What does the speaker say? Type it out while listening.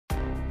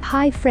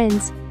Hi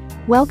friends.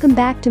 Welcome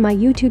back to my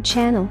YouTube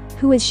channel,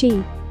 Who is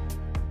She?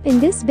 In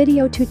this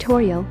video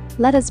tutorial,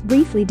 let us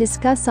briefly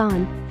discuss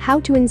on how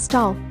to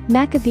install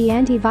McAfee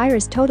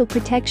Antivirus Total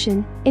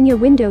Protection in your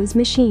Windows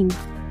machine.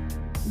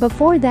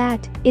 Before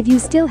that, if you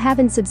still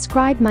haven't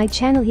subscribed my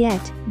channel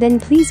yet, then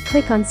please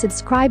click on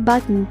subscribe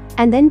button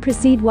and then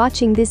proceed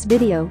watching this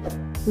video.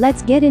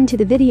 Let's get into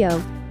the video.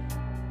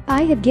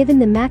 I have given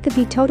the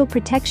McAfee Total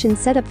Protection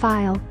setup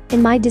file in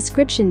my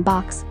description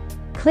box.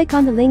 Click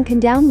on the link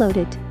and download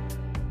it.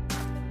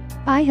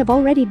 I have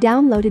already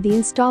downloaded the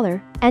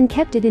installer and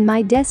kept it in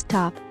my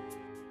desktop.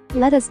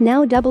 Let us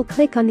now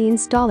double-click on the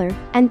installer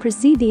and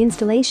proceed the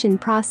installation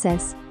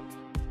process.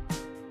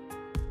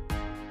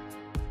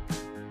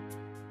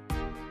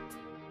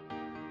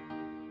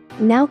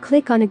 Now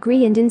click on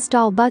Agree and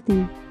Install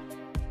button.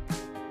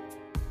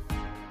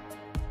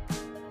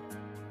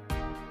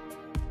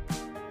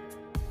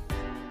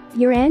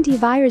 Your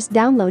antivirus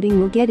downloading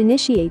will get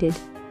initiated.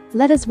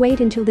 Let us wait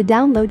until the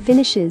download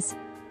finishes.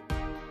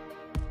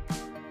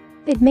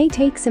 It may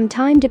take some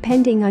time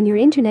depending on your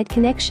internet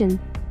connection.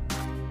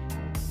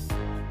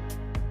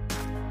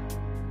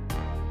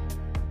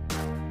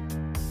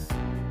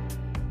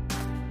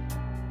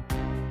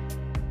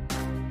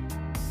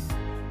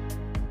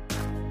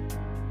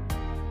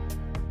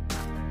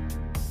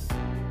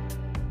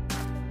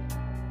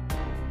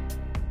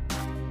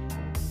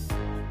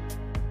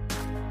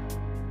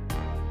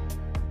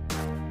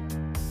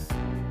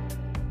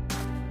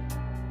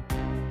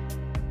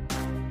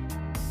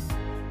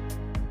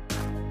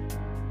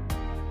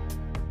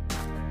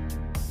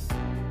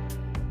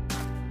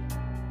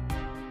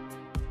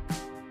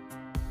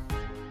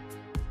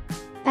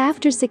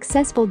 After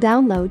successful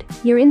download,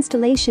 your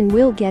installation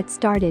will get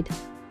started.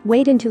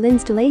 Wait until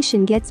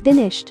installation gets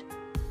finished.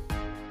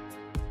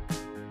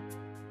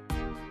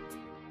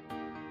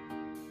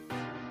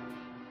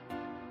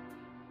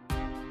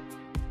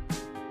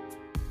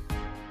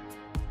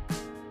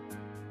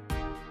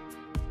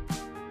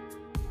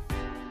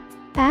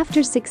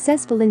 After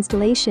successful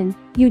installation,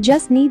 you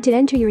just need to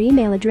enter your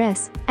email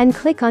address and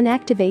click on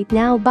Activate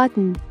Now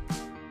button.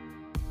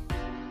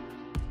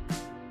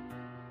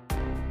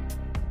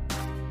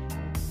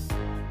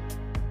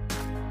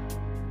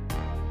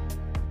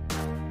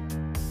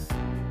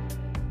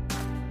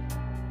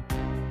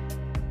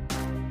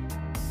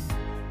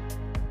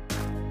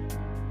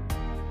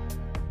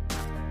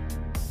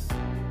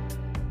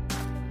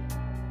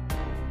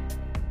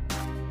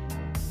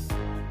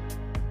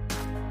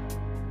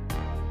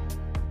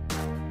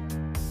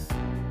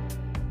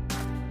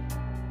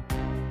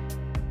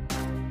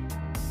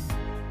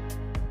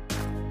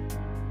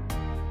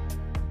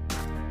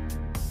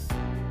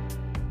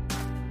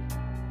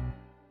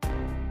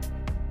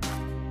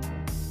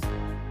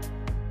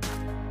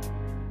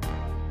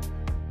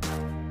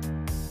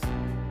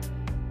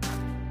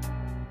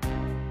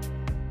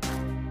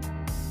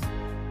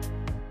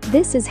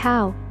 This is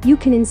how you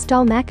can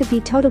install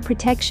McAfee Total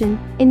Protection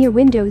in your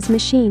Windows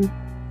machine.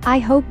 I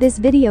hope this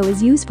video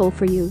is useful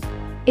for you.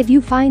 If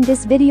you find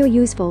this video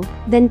useful,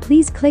 then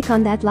please click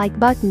on that like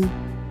button.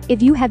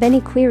 If you have any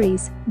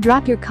queries,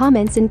 drop your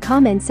comments in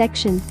comment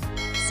section.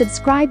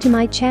 Subscribe to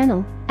my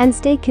channel and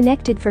stay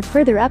connected for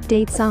further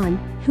updates on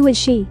Who is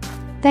She?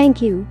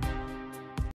 Thank you.